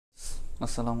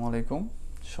আসসালামু আলাইকুম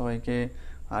সবাইকে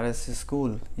আরএস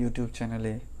স্কুল ইউটিউব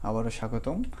চ্যানেলে আবারও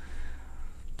স্বাগতম।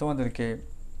 তোমাদেরকে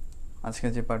আজকে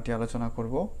যে পার্টটি আলোচনা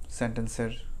করব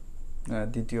সেন্টেন্সের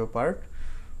দ্বিতীয় পার্ট,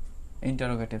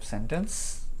 ইন্টারোগেটিভ সেন্টেন্স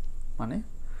মানে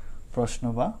প্রশ্ন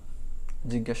বা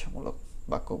জিজ্ঞাসামূলক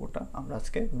বাক্যটা আমরা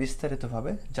আজকে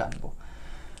বিস্তারিতভাবে জানব।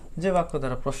 যে বাক্য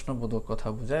দ্বারা প্রশ্নবোধক কথা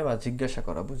বোঝায় বা জিজ্ঞাসা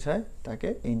করা বোঝায় তাকে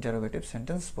ইন্টারোগেটিভ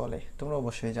সেন্টেন্স বলে। তোমরা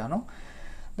অবশ্যই জানো।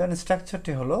 দেন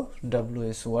স্ট্রাকচারটি হলো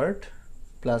WS word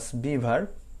plus be verb,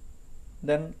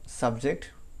 then subject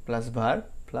plus verb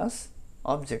plus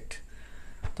object.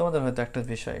 তোমাদের হয়তো একটা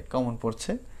বিষয় কমন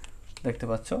পড়ছে, দেখতে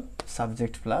পাচ্ছ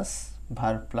subject plus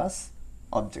verb plus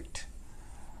object.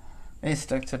 এই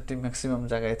স্ট্রাকচারটি ম্যাক্সিমাম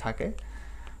জায়গায় থাকে।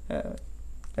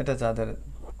 এটা যাদের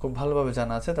খুব ভালোভাবে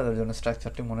জানা আছে তাদের জন্য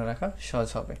স্ট্রাকচারটি মনে রাখা সহজ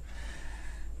হবে।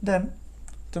 দেন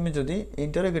তুমি যদি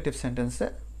ইন্টারোগেটিভ সেন্টেন্সে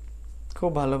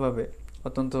খুব ভালোভাবে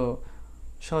অত্যন্ত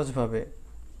সহজভাবে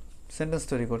সেন্টেন্স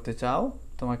তৈরি করতে চাও,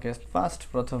 তোমাকে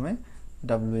প্রথমে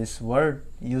WS ওয়ার্ড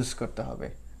ইউজ করতে হবে।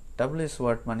 WS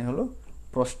ওয়ার্ড মানে হলো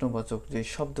প্রশ্নবাচক যে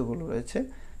শব্দগুলো রয়েছে,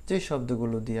 যে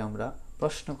শব্দগুলো দিয়ে আমরা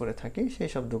প্রশ্ন করে থাকি, সেই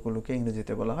শব্দগুলোকে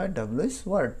ইংরেজিতে বলা হয় WS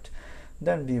word.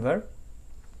 Then be verb,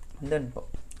 দেন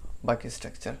বাকি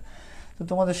স্ট্রাকচার। তো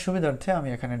তোমাদের সুবিধার্থে আমি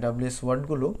এখানে WS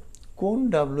ওয়ার্ডগুলো, কোন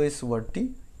WS ওয়ার্ডটি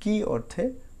কী অর্থে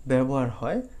ব্যবহার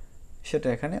হয় সেটা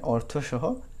এখানে অর্থসহ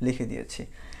লিখে দিয়েছি।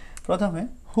 প্রথমে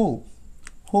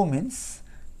হু মিন্স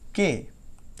কে,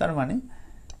 তার মানে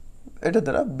এটা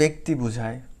দ্বারা ব্যক্তি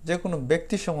বোঝায়। যে কোনো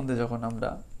ব্যক্তি সম্বন্ধে যখন আমরা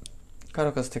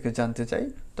কারো কাছ থেকে জানতে চাই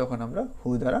তখন আমরা হু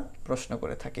দ্বারা প্রশ্ন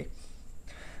করে থাকি।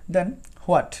 দেন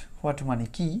হোয়াট মানে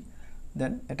কি,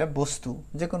 দেন এটা বস্তু,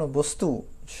 যে কোনো বস্তু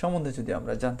সম্বন্ধে যদি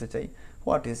আমরা জানতে চাই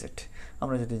হোয়াট ইজ ইট,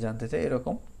 আমরা যদি জানতে চাই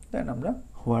এরকম, দেন আমরা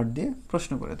হোয়াট দিয়ে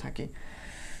প্রশ্ন করে থাকি।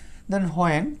 দেন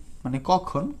হোয়েন মানে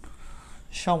কখন,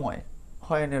 সময়,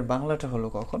 হোয়েনের বাংলাটা হলো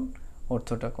কখন,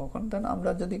 অর্থটা কখন। দেন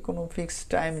আমরা যদি কোনো ফিক্সড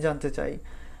টাইম জানতে চাই,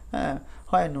 হ্যাঁ,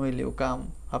 হোয়েন উইল ইউ কাম,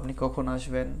 আপনি কখন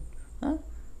আসবেন, হ্যাঁ,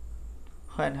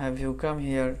 when have you come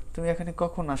here, তুমি এখানে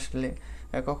কখন আসলে,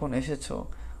 কখন এসেছো,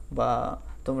 বা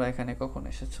তোমরা এখানে কখন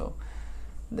এসেছো।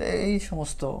 এই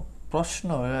সমস্ত প্রশ্ন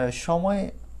সময়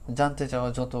জানতে চাওয়া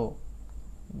যত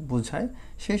বোঝায়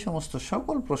সেই সমস্ত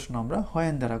সকল প্রশ্ন আমরা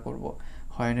হোয়েন দ্বারা করব।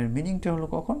 হোয়েনের মিনিংটা হলো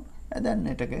কখন, দেন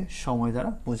এটাকে সময়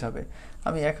দ্বারা বোঝাবে।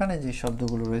 আমি এখানে যে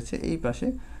শব্দগুলো রয়েছে এই পাশে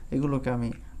এগুলোকে আমি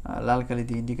লাল কালি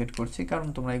দিয়ে ইন্ডিকেট করছি, কারণ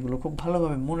তোমরা এগুলো খুব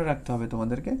ভালোভাবে মনে রাখতে হবে।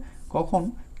 তোমাদেরকে কখন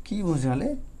কি বোঝালে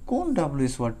কোন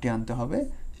WS ওয়ার্ডটি আনতে হবে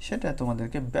সেটা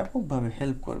তোমাদেরকে ব্যাপকভাবে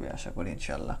হেল্প করবে আশা করি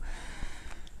ইনশাল্লাহ।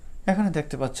 এখানে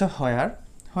দেখতে পাচ্ছ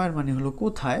হোয়ার মানে হলো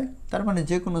কোথায়, তার মানে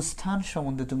যে কোনো স্থান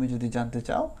সম্বন্ধে তুমি যদি জানতে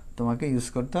চাও তোমাকে ইউজ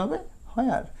করতে হবে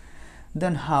হোয়ার।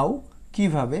 দেন হাউ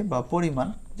কিভাবে বা পরিমাণ,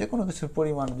 যে কোনো কিছুর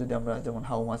পরিমাণ যদি আমরা, যেমন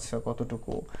হাউ মাছ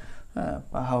কতটুকু, হ্যাঁ,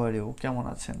 হাউ আর ইউ কেমন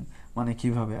আছেন মানে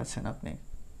কিভাবে আছেন আপনি,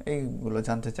 এইগুলো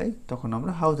জানতে চাই তখন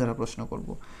আমরা হাউ দ্বারা প্রশ্ন করব।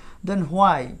 দেন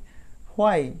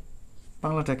হোয়াই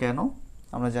বাংলাটা কেন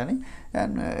আমরা জানি,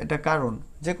 এটা কারণ,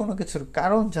 যে কোনো কিছুর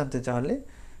কারণ জানতে চাইলে,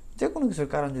 যে কোনো কিছুর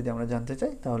কারণ যদি আমরা জানতে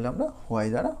চাই তাহলে আমরা হোয়াই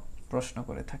দ্বারা প্রশ্ন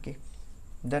করে থাকি।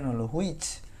 দেন হলো হুইচ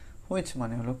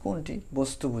মানে হলো কোনটি,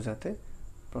 বস্তু বোঝাতে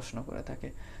প্রশ্ন করে থাকে।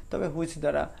 তবে হুইচ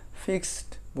দ্বারা ফিক্সড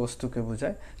বস্তুকে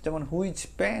বোঝায়, যেমন which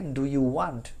pen do you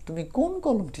want, তুমি কোন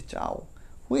কলমটি চাও,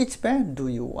 which pen do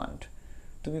you want,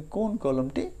 তুমি কোন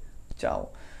কলমটি চাও।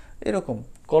 এরকম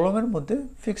কলমের মধ্যে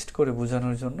ফিক্সড করে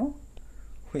বোঝানোর জন্য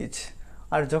হুইচ।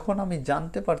 আর যখন আমি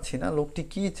জানতে পারছি না লোকটি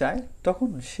কী চায় তখন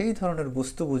সেই ধরনের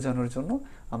বস্তু বোঝানোর জন্য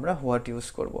আমরা হোয়াট ইউজ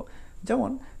করব।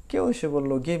 যেমন কেউ এসে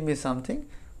বললো give me something,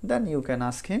 then you can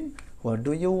ask him what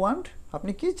do you want,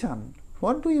 আপনি কি চান,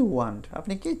 হোয়াট ডু ইউ ওয়ান্ট,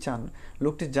 আপনি কি চান।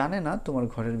 লোকটি জানে না তোমার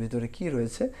ঘরের ভিতরে কি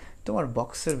রয়েছে, তোমার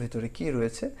বক্সের ভিতরে কি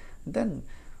রয়েছে, দেন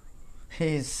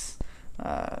হিজ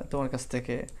তোমার কাছ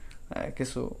থেকে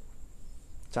কিছু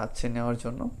চাচ্ছে নেওয়ার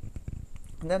জন্য,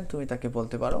 দেন তুমি তাকে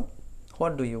বলতে পারো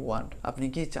হোয়াট ডু ইউ ওয়ান্ট, আপনি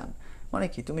কি চান, মানে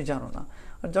কি তুমি জানো না।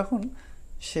 আর যখন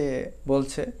সে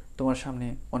বলছে তোমার সামনে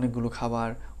অনেকগুলো খাবার,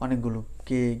 অনেকগুলো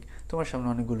কেক, তোমার সামনে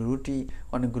অনেকগুলো রুটি,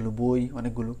 অনেকগুলো বই,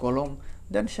 অনেকগুলো কলম,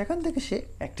 দেন সেখান থেকে সে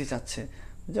একটি চাচ্ছে।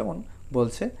 যেমন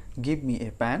বলছে give me a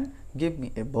pan, give me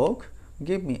a book,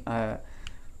 give me a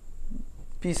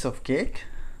piece of cake,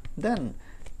 then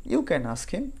you can ask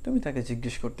him, তুমি তাকে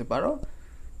জিজ্ঞেস করতে পারো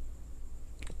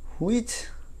which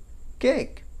cake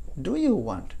do you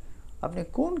want, আপনি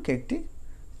কোন কেকটি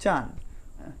চান।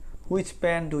 Which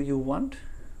pen do you want,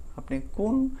 আপনি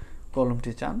কোন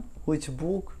কলমটি চান। Which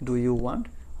book do you want,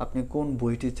 আপনি কোন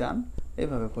বইটি চান।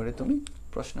 এভাবে করে তুমি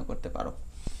প্রশ্ন করতে পারো।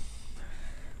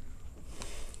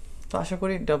 তো আশা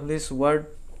করি WS ওয়ার্ড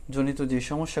জনিত যে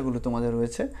সমস্যাগুলো তোমাদের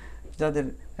রয়েছে, যাদের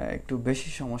একটু বেশি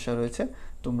সমস্যা রয়েছে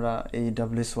তোমরা এই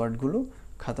ডাব্লিউএস ওয়ার্ডগুলো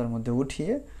খাতার মধ্যে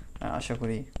উঠিয়ে আশা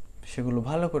করি সেগুলো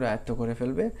ভালো করে আয়ত্ত করে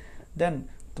ফেলবে। দেন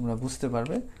তোমরা বুঝতে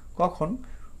পারবে কখন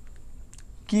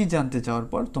কি জানতে চাওয়ার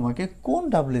পর তোমাকে কোন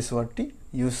ডাব্লিউএস ওয়ার্ডটি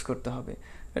ইউজ করতে হবে।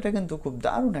 এটা কিন্তু খুব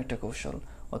দারুণ একটা কৌশল,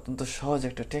 অত্যন্ত সহজ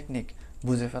একটা টেকনিক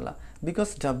বুঝে ফেলা। বিকজ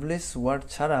ডাব্লিউএস ওয়ার্ড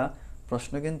ছাড়া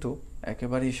প্রশ্ন কিন্তু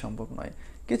একেবারেই সম্ভব নয়।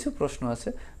 কিছু প্রশ্ন আছে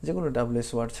যেগুলো ডাব্লিউএস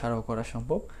ওয়ার্ড ছাড়াও করা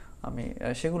সম্ভব, আমি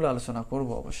সেগুলো আলোচনা করব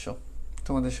অবশ্য।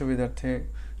 তোমাদের সুবিধার্থে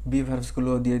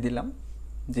বিভার্বসগুলো দিয়ে দিলাম,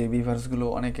 যে বিভার্বসগুলো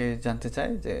অনেকে জানতে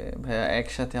চায় যে ভাইয়া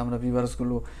একসাথে আমরা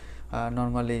বিভার্বসগুলো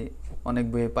নর্মালি অনেক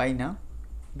বইয়ে পাই না,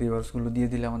 বিভার্বসগুলো দিয়ে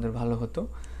দিলে আমাদের ভালো হতো।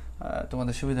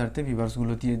 তোমাদের সুবিধার্থে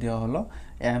বিভার্বসগুলো দিয়ে দেওয়া হলো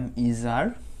M, is, R,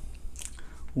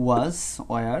 was,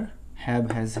 war, have,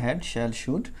 has, had, shall,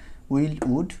 should, will,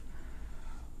 would,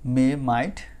 May,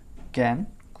 mite, can,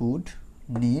 could,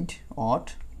 need, ought,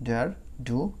 dare,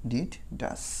 do, did,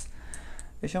 ডাস।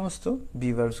 এই সমস্ত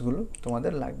বিভার্বসগুলো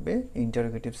তোমাদের লাগবে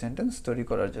ইন্টারোগেটিভ সেন্টেন্স তৈরি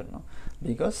করার জন্য।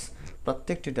 বিকজ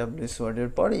প্রত্যেকটি ডাব্লিউএস ওয়ার্ডের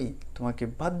পরেই তোমাকে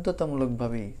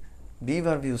বাধ্যতামূলকভাবেই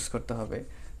বিভার্ব ইউজ করতে হবে।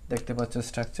 দেখতে পাচ্ছ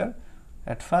স্ট্রাকচার,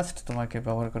 অ্যাট ফার্স্ট তোমাকে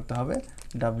ব্যবহার করতে হবে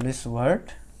ডাব্লিউএস ওয়ার্ড,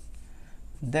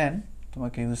 দেন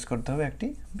তোমাকে ইউজ করতে হবে একটি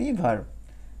বিভার্ব।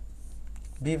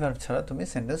 বিভার্ব ছাড়া তুমি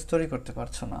সেন্টেন্স তৈরি করতে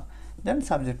পারছো না। দেন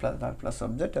subject plus verb plus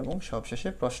object এবং সবশেষে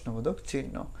প্রশ্নবোধক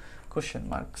চিহ্ন, কোশ্চেন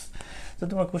মার্কস। তো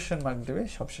তোমার কোশ্চেন মার্ক দেবে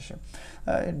সবশেষে।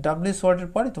 ডাব্লিউএস ওয়ার্ডের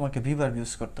পরে তোমাকে বিভার্ব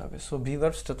ইউজ করতে হবে। সো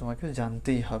বিভার্বসটা তোমাকে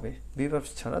জানতেই হবে,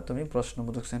 বিভার্বস ছাড়া তুমি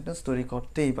প্রশ্নবোধক সেন্টেন্স তৈরি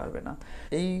করতেই পারবে না।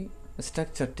 এই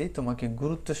স্ট্রাকচারটি তোমাকে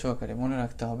গুরুত্ব সহকারে মনে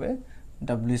রাখতে হবে।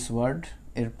 ডাব্লিউএস ওয়ার্ড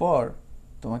এর পর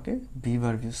তোমাকে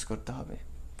বিভার্ব ইউজ করতে হবে।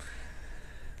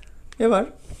 এবার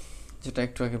যেটা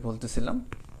একটু আগে বলতেছিলাম,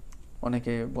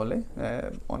 অনেকে বলে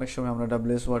অনেক সময় আমরা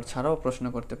ডাব্লিউএস ওয়ার্ড ছাড়াও প্রশ্ন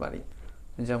করতে পারি,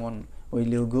 যেমন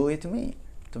will you go with me,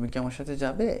 তুমি কি আমার সাথে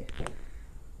যাবে?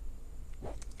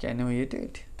 ক্যান ইউ ইট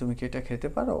ইট, তুমি কি এটা খেতে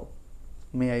পারো?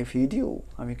 মে আই ফিড ইউ,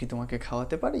 আমি কি তোমাকে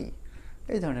খাওয়াতে পারি?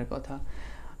 এই ধরনের কথা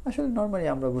আসলে নর্মালি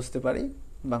আমরা বুঝতে পারি,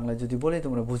 বাংলায় যদি বলি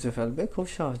তোমরা বুঝে ফেলবে খুব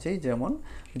সহজেই। যেমন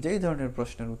যেই ধরনের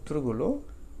প্রশ্নের উত্তরগুলো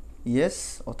ইয়েস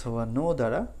অথবা নো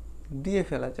দ্বারা দিয়ে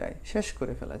ফেলা যায়, শেষ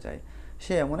করে ফেলা যায়,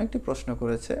 সে এমন একটি প্রশ্ন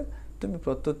করেছে, তুমি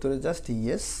প্রত্যুত্তরে জাস্ট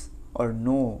ইয়েস অর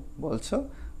নো বলছো,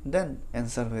 দেন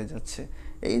অ্যান্সার হয়ে যাচ্ছে।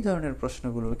 এই ধরনের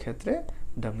প্রশ্নগুলোর ক্ষেত্রে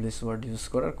ডাব্লিউএস ওয়ার্ড ইউজ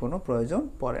করার কোনো প্রয়োজন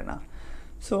পড়ে না।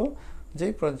 সো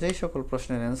যেই সকল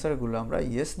প্রশ্নের অ্যান্সারগুলো আমরা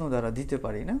ইয়েস নো দ্বারা দিতে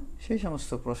পারি না, সেই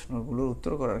সমস্ত প্রশ্নগুলোর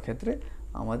উত্তর করার ক্ষেত্রে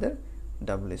আমাদের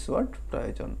ডাব্লিউএস ওয়ার্ড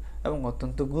প্রয়োজন এবং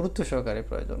অত্যন্ত গুরুত্ব সহকারে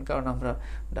প্রয়োজন, কারণ আমরা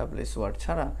ডাব্লিউএস ওয়ার্ড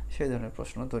ছাড়া সেই ধরনের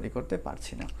প্রশ্ন তৈরি করতে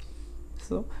পারছি না।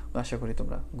 সো আশা করি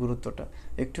তোমরা গুরুত্বটা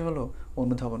একটু হলেও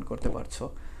অনুধাবন করতে পারছো।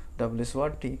 ডাব্লিউএস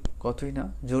ওয়ার্ডটি কতই না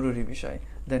জরুরি বিষয়,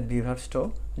 দেন বিভার্বসটাও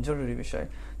জরুরি বিষয়।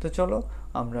 তো চলো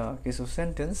আমরা কিছু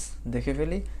সেন্টেন্স দেখে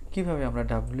ফেলি কিভাবে আমরা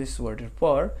ডাব্লিউএস ওয়ার্ডের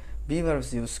পর বিভার্বস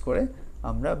ইউজ করে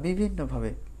আমরা বিভিন্নভাবে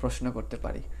প্রশ্ন করতে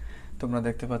পারি। তোমরা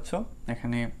দেখতে পাচ্ছ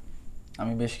এখানে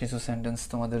আমি বেশ কিছু সেন্টেন্স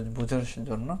তোমাদের বোঝার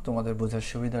জন্য, তোমাদের বোঝার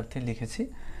সুবিধার্থে লিখেছি।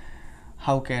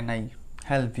 How can I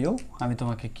help you, আমি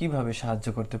তোমাকে কিভাবে সাহায্য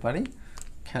করতে পারি।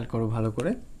 খেয়াল করো ভালো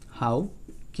করে, হাউ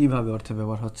কিভাবে অর্থে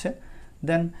ব্যবহার হচ্ছে।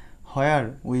 দেন where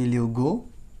will you go,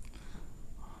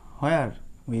 where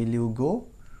will you go,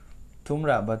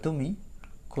 তোমরা বা তুমি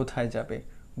কোথায় যাবে,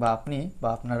 বা আপনি বা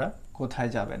আপনারা কোথায়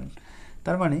যাবেন।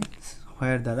 তার মানে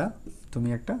হোয়ার দ্বারা তুমি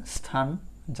একটা স্থান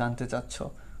জানতে চাচ্ছ,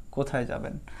 কোথায়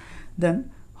যাবেন। দেন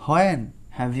when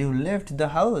have you left the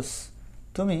house,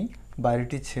 তুমি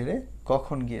বাড়িটি ছেড়ে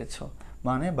কখন গিয়েছো,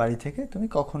 মানে বাড়ি থেকে তুমি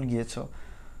কখন গিয়েছো।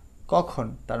 কখন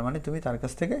তার মানে তুমি তার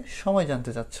কাছ থেকে সময়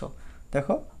জানতে চাচ্ছ।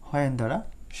 দেখো হোয়েন দ্বারা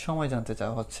সময় জানতে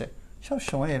চাওয়া হচ্ছে, সব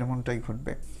সময় এমনটাই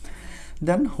ঘটবে।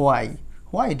 Then why,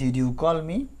 why did you call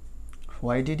me,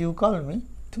 why did you call me,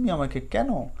 তুমি আমাকে কেন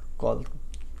কল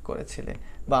করেছিলে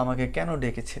বা আমাকে কেন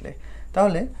ডেকেছিলে।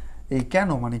 তাহলে এই কেন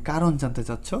মানে কারণ জানতে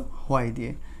চাচ্ছ হোয়াই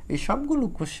দিয়ে। এই সবগুলো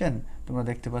কোশ্চেন তোমরা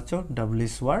দেখতে পাচ্ছ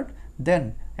ডাব্লিউএস ওয়ার্ড, দেন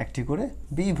একটি করে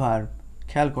বিভার্ব।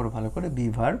 খেয়াল করো ভালো করে,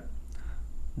 বিভার্ব,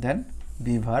 দেন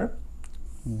বিভার্ব,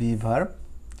 বিভার্ব,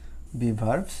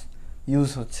 বিভার্বস ইউজ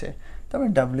হচ্ছে। তবে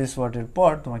ডাব্লিউএস ওয়ার্ডের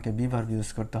পর তোমাকে বিভার্ব ইউজ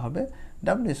করতে হবে,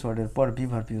 ডাব্লিউএস ওয়ার্ডের পর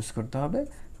বিভার্ব ইউজ করতে হবে,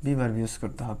 বিভার্ব ইউজ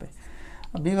করতে হবে।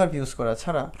 বিভার্ব ইউজ করা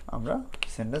ছাড়া আমরা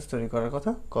সেন্টেন্স তৈরি করার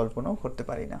কথা কল্পনাও করতে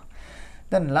পারি না।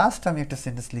 দেন লাস্ট আমি একটা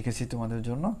সেন্টেন্স লিখেছি তোমাদের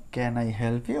জন্য, can I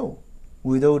help you,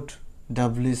 without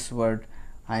WS word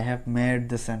I have made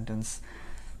the sentence.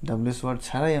 WS word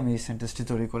ছাড়াই আমি এই সেন্টেন্সটি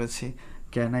তৈরি করেছি।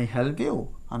 ক্যান আই হেল্প ইউ,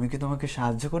 আমি কি তোমাকে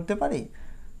সাহায্য করতে পারি।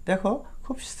 দেখো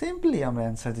খুব সিম্পলি আমরা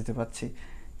অ্যান্সার দিতে পারছি।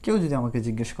 কেউ যদি আমাকে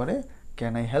জিজ্ঞেস করে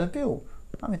ক্যান আই হেল্প ইউ,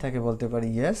 আমি তাকে বলতে পারি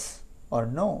ইয়েস অর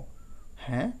নো।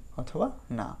 হ্যাঁ অথবা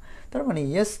না। তার মানে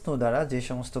ইয়েস নো দ্বারা যে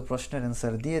সমস্ত প্রশ্নের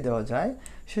অ্যান্সার দিয়ে দেওয়া যায়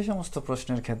সে সমস্ত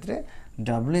প্রশ্নের ক্ষেত্রে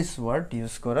ডাব্লিউএস ওয়ার্ড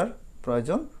ইউজ করার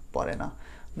প্রয়োজন পড়ে না।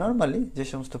 নর্মালি যে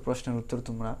সমস্ত প্রশ্নের উত্তর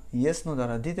তোমরা ইয়েস নো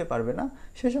দ্বারা দিতে পারবে না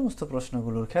সে সমস্ত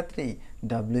প্রশ্নগুলোর ক্ষেত্রেই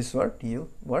ডাব্লিউএস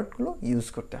ওয়ার্ডগুলো ইউজ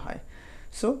করতে হয়।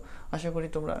 সো আশা করি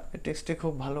তোমরা টেক্সটটি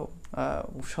খুব ভালো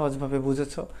সহজভাবে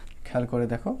বুঝেছ। খেয়াল করে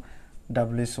দেখো,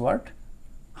 WS word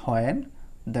when,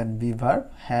 then be verb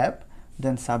have,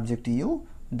 then subject you,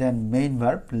 then main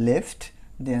verb left,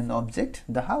 then object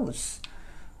the house।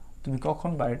 তুমি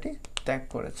কখন বাড়িটি ত্যাগ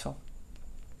করেছো।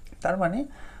 তার মানে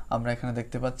আমরা এখানে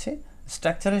দেখতে পাচ্ছি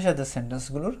স্ট্রাকচারের সাথে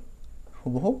সেন্টেন্সগুলোর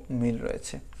হুবহু মিল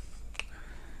রয়েছে।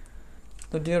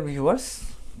 তো ডিয়ার ভিউয়ার্স,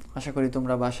 আশা করি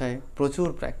তোমরা বাসায় প্রচুর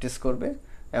প্র্যাকটিস করবে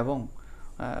এবং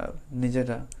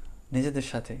নিজেদের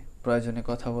সাথে প্রয়োজনে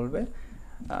কথা বলবে।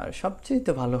 আর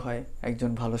সবচেয়ে ভালো হয়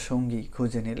একজন ভালো সঙ্গী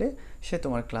খুঁজে নিলে, সে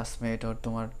তোমার ক্লাসমেট আর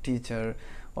তোমার টিচার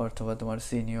অথবা তোমার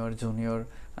সিনিয়র জুনিয়র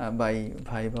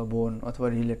ভাই বা বোন অথবা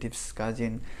রিলেটিভস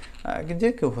কাজিন যে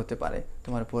কেউ হতে পারে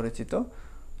তোমার পরিচিত।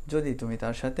 যদি তুমি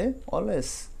তার সাথে অলওয়েজ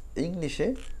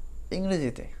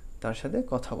ইংরেজিতে তার সাথে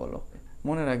কথা বলো।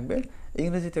 মনে রাখবে,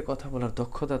 ইংরেজিতে কথা বলার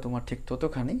দক্ষতা তোমার ঠিক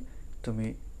ততখানি তুমি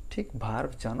ঠিক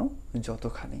ভার্ব জানো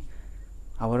যতখানি।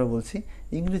 আবারও বলছি,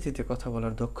 ইংরেজিতে কথা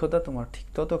বলার দক্ষতা তোমার ঠিক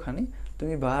ততখানি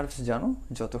তুমি ভার্বস জানো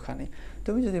যতখানি।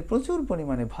 তুমি যদি প্রচুর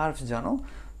পরিমাণে ভার্বস জানো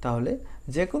তাহলে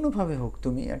যে কোনোভাবে হোক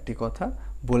তুমি একটি কথা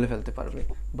বলে ফেলতে পারবে।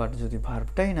 বাট যদি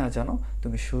ভার্বটাই না জানো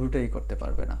তুমি শুরুটাই করতে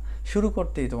পারবে না। শুরু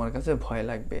করতেই তোমার কাছে ভয়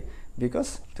লাগবে, বিকজ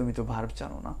তুমি তো ভার্ব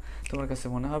জানো না। তোমার কাছে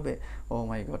মনে হবে ও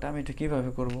মাই গড, আমি এটা কীভাবে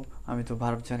করব, আমি তো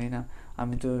ভার্ব জানি না,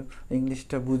 আমি তো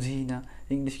ইংলিশটা বুঝিই না,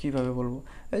 ইংলিশ কীভাবে বলবো।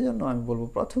 এই জন্য আমি বলবো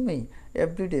প্রথমেই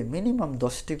এভরিডে মিনিমাম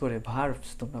 10টি করে ভার্বস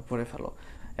তোমরা পড়ে ফেলো।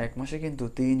 1 মাসে কিন্তু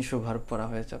 300 ভার্ব পড়া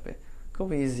হয়ে যাবে, খুব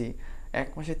ইজি। 1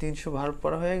 মাসে 300 ভার্ব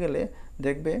পড়া হয়ে গেলে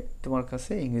দেখবে তোমার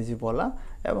কাছে ইংরেজি বলা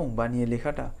এবং বানিয়ে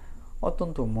লেখাটা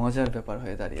অত্যন্ত মজার ব্যাপার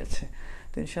হয়ে দাঁড়িয়েছে।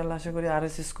 তো ইনশাআল্লাহ আশা করি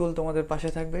আরএসসি স্কুল তোমাদের পাশে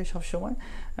থাকবে সবসময়।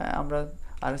 আমরা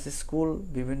আরএসসি স্কুল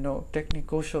বিভিন্ন টেকনিক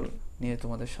কৌশল নিয়ে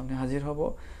তোমাদের সামনে হাজির হব।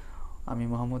 আমি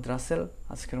মোহাম্মদ রাসেল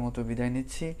আজকের মতো বিদায়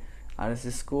নিচ্ছি।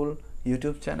 RSC school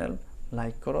YouTube channel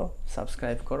like করো,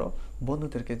 সাবস্ক্রাইব করো,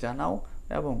 বন্ধুদেরকে জানাও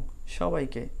এবং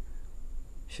সবাইকে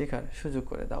শেখার সুযোগ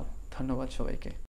করে দাও। ধন্যবাদ সবাইকে।